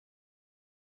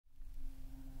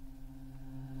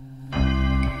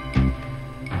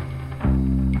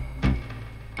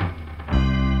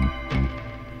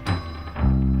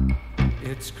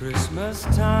It's Christmas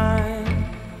time,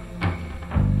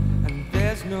 and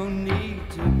there's no need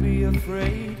to be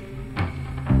afraid.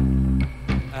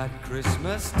 At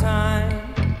Christmas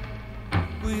time,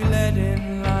 we let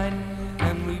in light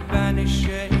and we banish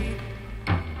shade.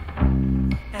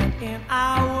 And in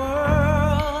our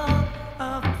world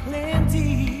of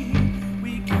plenty,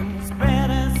 we can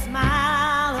spread a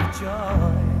smile of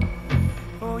joy.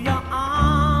 For your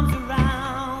arms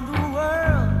around the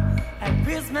world at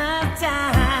Christmas time.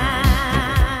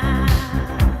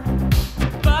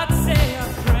 But say a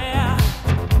prayer,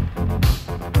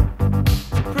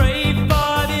 pray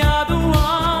for the other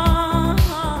ones.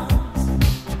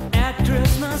 At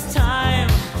Christmas time,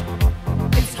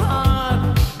 it's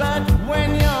hard, but when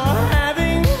you're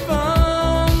having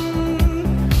fun,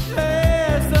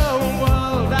 there's a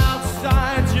world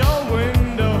outside your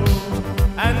window,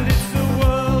 and it's a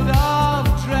world of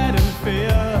dread and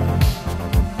fear,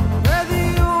 where the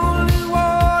only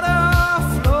water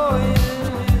flowing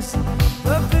is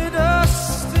the bitter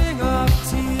sting of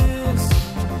tears,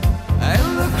 and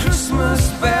the Christmas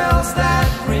bells that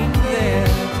ring there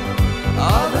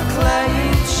are the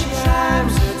clanging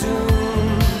chimes of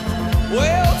doom.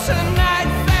 Well, tonight,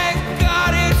 thank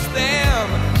God it's them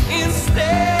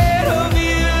instead of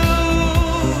you.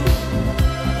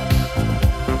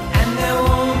 And there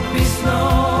won't be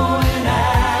snow in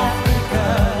Africa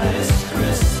this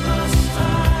Christmas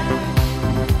time.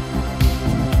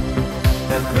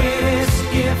 The greatest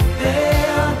gift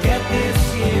they'll get this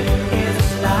year is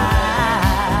life.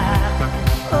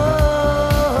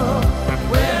 Oh,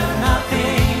 where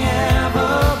nothing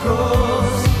ever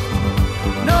grows,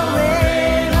 no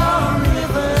rain or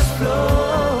rivers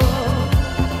flow.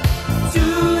 Do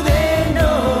they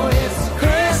know it's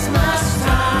Christmas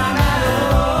time at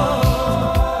all?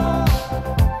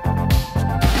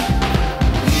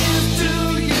 Here's to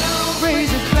you,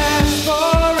 raise a glass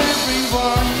for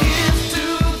everyone. Here's to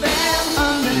them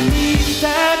underneath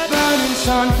that burning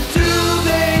sun. Do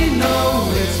they know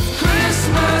it's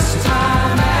Christmas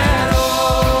time at all?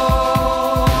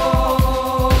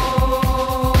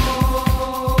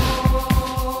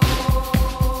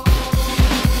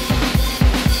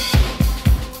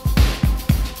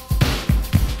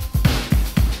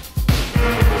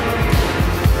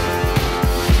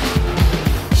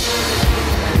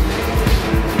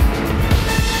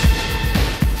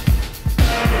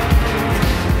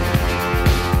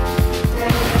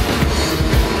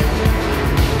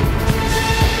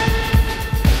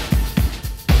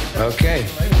 Okay,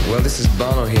 well, this is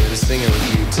Bono here, the singer with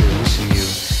you too, wishing you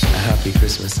a happy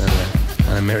Christmas and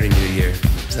a Merry New Year.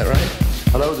 Is that right?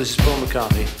 Hello, this is Paul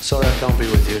McCartney. Sorry I can't be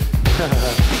with you.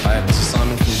 Hi, this is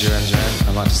Simon from Duran Duran.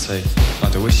 I'd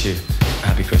like to wish you a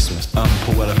happy Christmas. I'm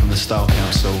Paul Weller from the Style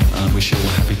Council, and I wish you all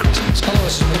a happy Christmas. Hello,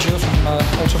 this is Midge from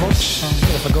Ultravox.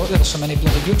 I forgot there's so many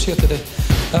bloody groups here today.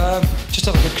 Just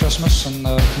have a good Christmas and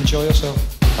enjoy yourself.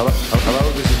 Hello,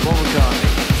 this is Paul McCartney.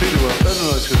 Feed the world, let them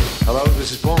know it's good. Hello,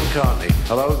 this is Paul McCartney.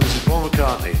 Hello, this is Paul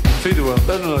McCartney. Feed the world,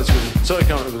 let them know it's good. Sorry I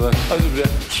can't remember that.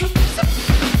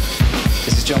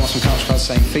 This is John Ross from Culture Club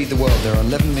saying, feed the world. There are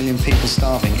 11 million people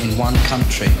starving in one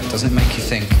country. Doesn't it make you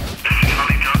think? This is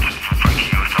Holly Johnson from Frankie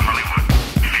Goes to Hollywood.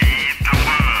 Feed the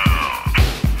world.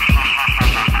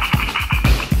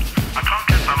 I can't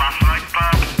get the last right,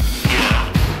 Bob.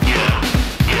 Yeah.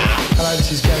 Hello, this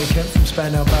is Gary Kemp from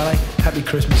Spandau Ballet. Happy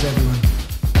Christmas, everyone.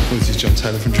 Well, this is John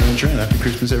Taylor from Duran Duran. Happy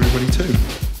Christmas, everybody, too.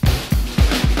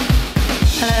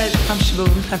 Hello, I'm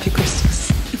Siobhan. Happy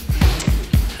Christmas.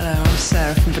 Hello, I'm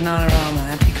Sarah from Bananarama.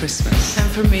 Happy Christmas. And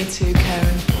from me too,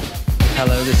 Karen.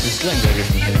 Hello, this is Glenn Gregory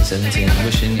from Heaven 17.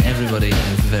 Wishing everybody a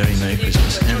very Merry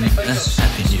Christmas and a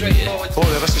Happy New Year. Oh,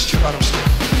 yeah, this is Stuart Adams.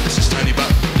 This is Tony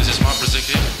Butt. This is Mark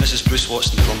Brzezicki. This is Bruce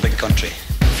Watson from Big Country.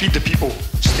 Feed the people.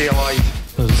 Stay alive.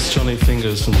 This is Johnny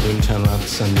Fingers from the Boomtown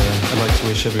Lads, and I'd like to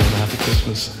wish everyone a happy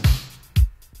Christmas.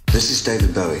 This is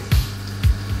David Bowie.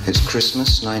 It's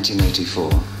Christmas 1984,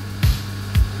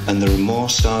 and there are more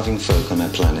starving folk on our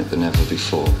planet than ever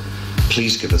before.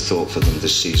 Please give a thought for them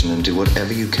this season and do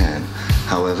whatever you can,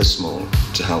 however small,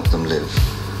 to help them live.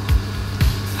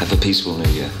 Have a peaceful New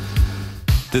Year.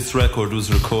 This record was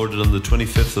recorded on the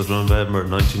 25th of November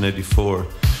 1984.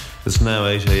 It's now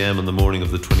 8 a.m. on the morning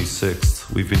of the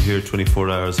 26th. We've been here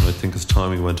 24 hours and I think it's time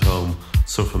we went home.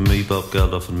 So from me, Bob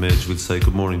Geldof and Midge, we'll say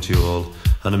good morning to you all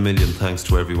and a million thanks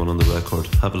to everyone on the record.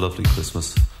 Have a lovely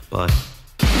Christmas. Bye.